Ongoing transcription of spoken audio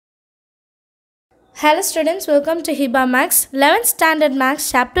Hello students, welcome to Hiba Max 11th Standard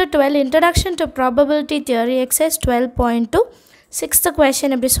Max Chapter 12 Introduction to Probability Theory Exercise 12.2 6th question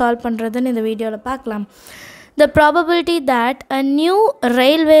எப்படி solve பண்றதுன்னு இந்த வீடியோல பார்க்கலாம். The probability that a new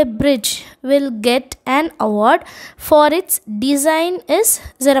railway bridge will get an award for its design is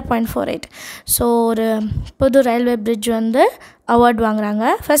 0.48. So ஒரு புது railway bridge வந்து award வாங்குறாங்க.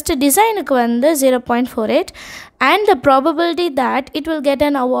 First designக்கு வந்து 0.48 and the probability that it will get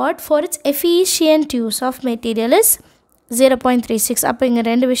an award for its efficient use of material is 0.36. அப்போ இங்க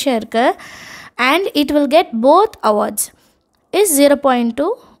ரெண்டு விஷயம் இருக்கு. And it will get both awards is 0.2.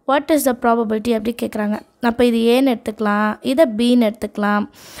 What is the probability அப்படி கேட்குறாங்க. அப்போ இது ஏன்னு எடுத்துக்கலாம், இதை பின்னு எடுத்துக்கலாம்,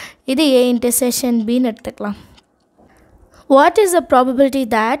 இது ஏ இன்டர்செக்ஷன் பின்னு எடுத்துக்கலாம். What is the probability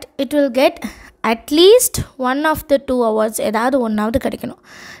that it will get at least one of the two awards? ஏதாவது ஒன்றாவது கிடைக்கணும்.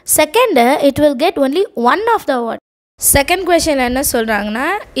 Second, it will get only one of the award. Second கொஷனில் என்ன சொல்கிறாங்கன்னா,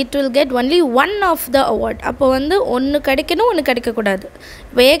 it will get only one of the award. அப்போ வந்து ஒன்று கிடைக்கணும், ஒன்று கிடைக்கக்கூடாது.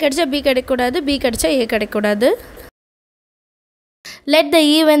 இப்போ ஏ கிடைச்சா பி கிடைக்கக்கூடாது, பி கிடைச்சா ஏ கிடைக்கக்கூடாது. Let the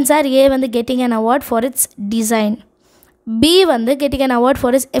events are A வந்து getting an award for its design, B வந்து getting an award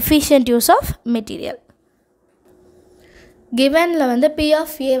for its efficient use of material. Givenல வந்து P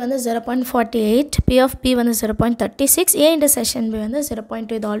of A வந்து 0.48, P of B வந்து 0.36, A intersection B வந்து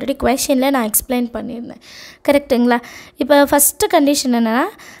 0.2. இது already கொஷனில் நான் explain பண்ணியிருந்தேன், கரெக்டுங்களா? இப்போ ஃபஸ்ட்டு கண்டிஷன் என்னென்னா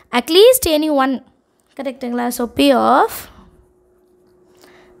அட்லீஸ்ட் எனி ஒன், கரெக்டுங்களா? So P of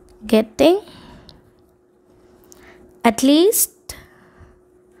getting at least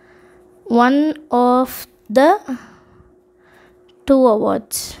one of the two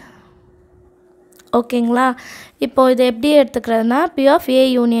awards. ஓகேங்களா? இப்போ இது எப்படி எடுத்துக்கிறதுனா P of A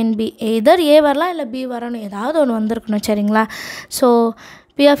union B, எதர் ஏ வரலாம் இல்லை பி வரணும், ஏதாவது ஒன்று வந்திருக்கணும், சரிங்களா? So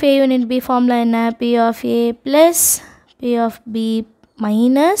P of A union B formula என்ன? P of A plus P of B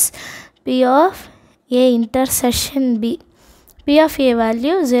minus P of A intersection B. P of A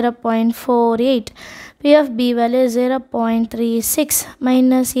value 0.48, P of B value 0.36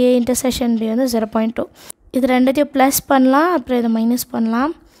 minus A intersection B வந்து 0.2. இது ரெண்டத்தையும் plus பண்ணலாம், அப்புறம் இதை minus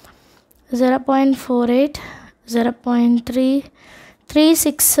பண்ணலாம். 0.48 0.3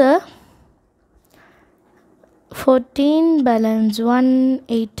 36 14 balance 1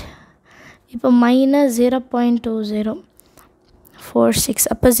 8. இப்போ minus 0.20 46.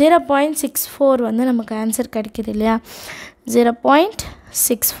 அப்போ 0.64 வந்து நமக்கு ஆன்சர் கிடைக்கிது இல்லையா?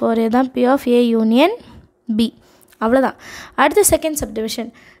 0.64 இதுதான் P of A union B. அவ்வளோதான். அடுத்து செகண்ட்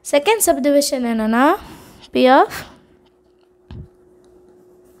சப்டிவிஷன் என்னென்னா P of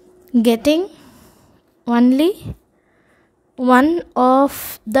getting only one of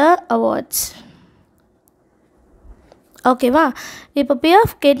the awards. ஓகேவா? இப்போ P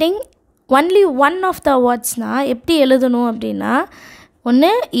of getting only one of the awardsனால் எப்படி எழுதணும் அப்படின்னா,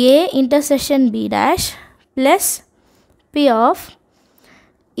 ஒன்று A intersection B dash plus P of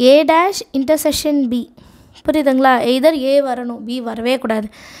A dash intersection B. புரியுதுங்களா? எதர் ஏ வரணும், பி வரவே கூடாது,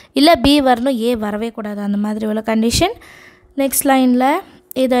 இல்லை பி வரணும், ஏ வரவே கூடாது, அந்த மாதிரி உள்ள கண்டிஷன். நெக்ஸ்ட் லைனில்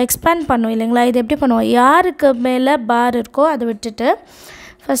இதை எக்ஸ்பேண்ட் பண்ணுவோம் இல்லைங்களா? இது எப்படி பண்ணுவோம்? யாருக்கு மேலே பார் இருக்கோ அதை விட்டுட்டு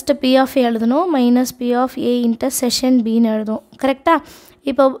ஃபஸ்ட்டு P of A எழுதணும், minus P of A intersection Bன்னு எழுதுவோம், கரெக்டாக?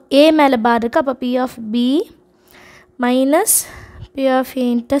 இப்போ ஏ மேலே பார் இருக்குது, அப்போ P of B minus P of A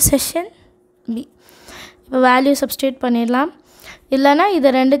intersection B. இப்போ வேல்யூ சப்ஸ்டியூட் பண்ணிடலாம். இல்லைனா இதை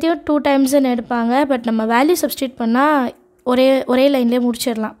ரெண்டுத்தையும் 2 டைம்ஸ்ன்னு எடுப்பாங்க, பட் நம்ம வேல்யூ சப்ஸ்டியூட் பண்ணால் ஒரே லைன்லேயே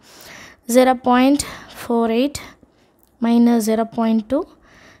முடிச்சிடலாம். 0.48 minus 0.2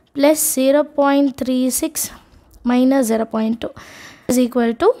 plus 0.36 minus 0.2 is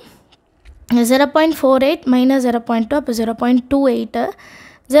equal to 0.48 minus 0.2, அப்போ 0.28.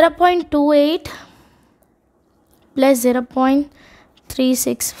 0.28 ப்ளஸ்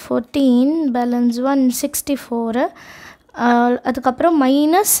 0.36 14 பேலன்ஸ் 1 64. அதுக்கப்புறம்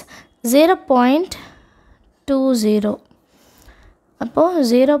மைனஸ் 0.20, அப்போது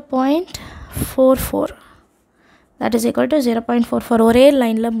 0.44, that is equal to 0.44. ஒரே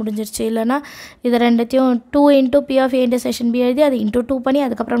லைனில் முடிஞ்சிருச்சு. இல்லைனா இதை ரெண்டுத்தையும் 2 into P of A intersection B எழுதி அது into 2 பண்ணி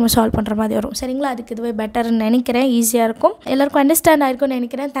அதுக்கப்புறம் நம்ம சால்வ் பண்ணுற மாதிரி வரும், சரிங்களா? அதுக்கு இதுவே பெட்டர்னு நினைக்கிறேன், ஈஸியாக இருக்கும், எல்லாருக்கும் அண்டர்ஸ்டாண்ட் ஆகிருக்கும்னு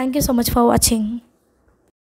நினைக்கிறேன். தேங்க்யூ ஸோ மச் ஃபார் வாட்சிங்.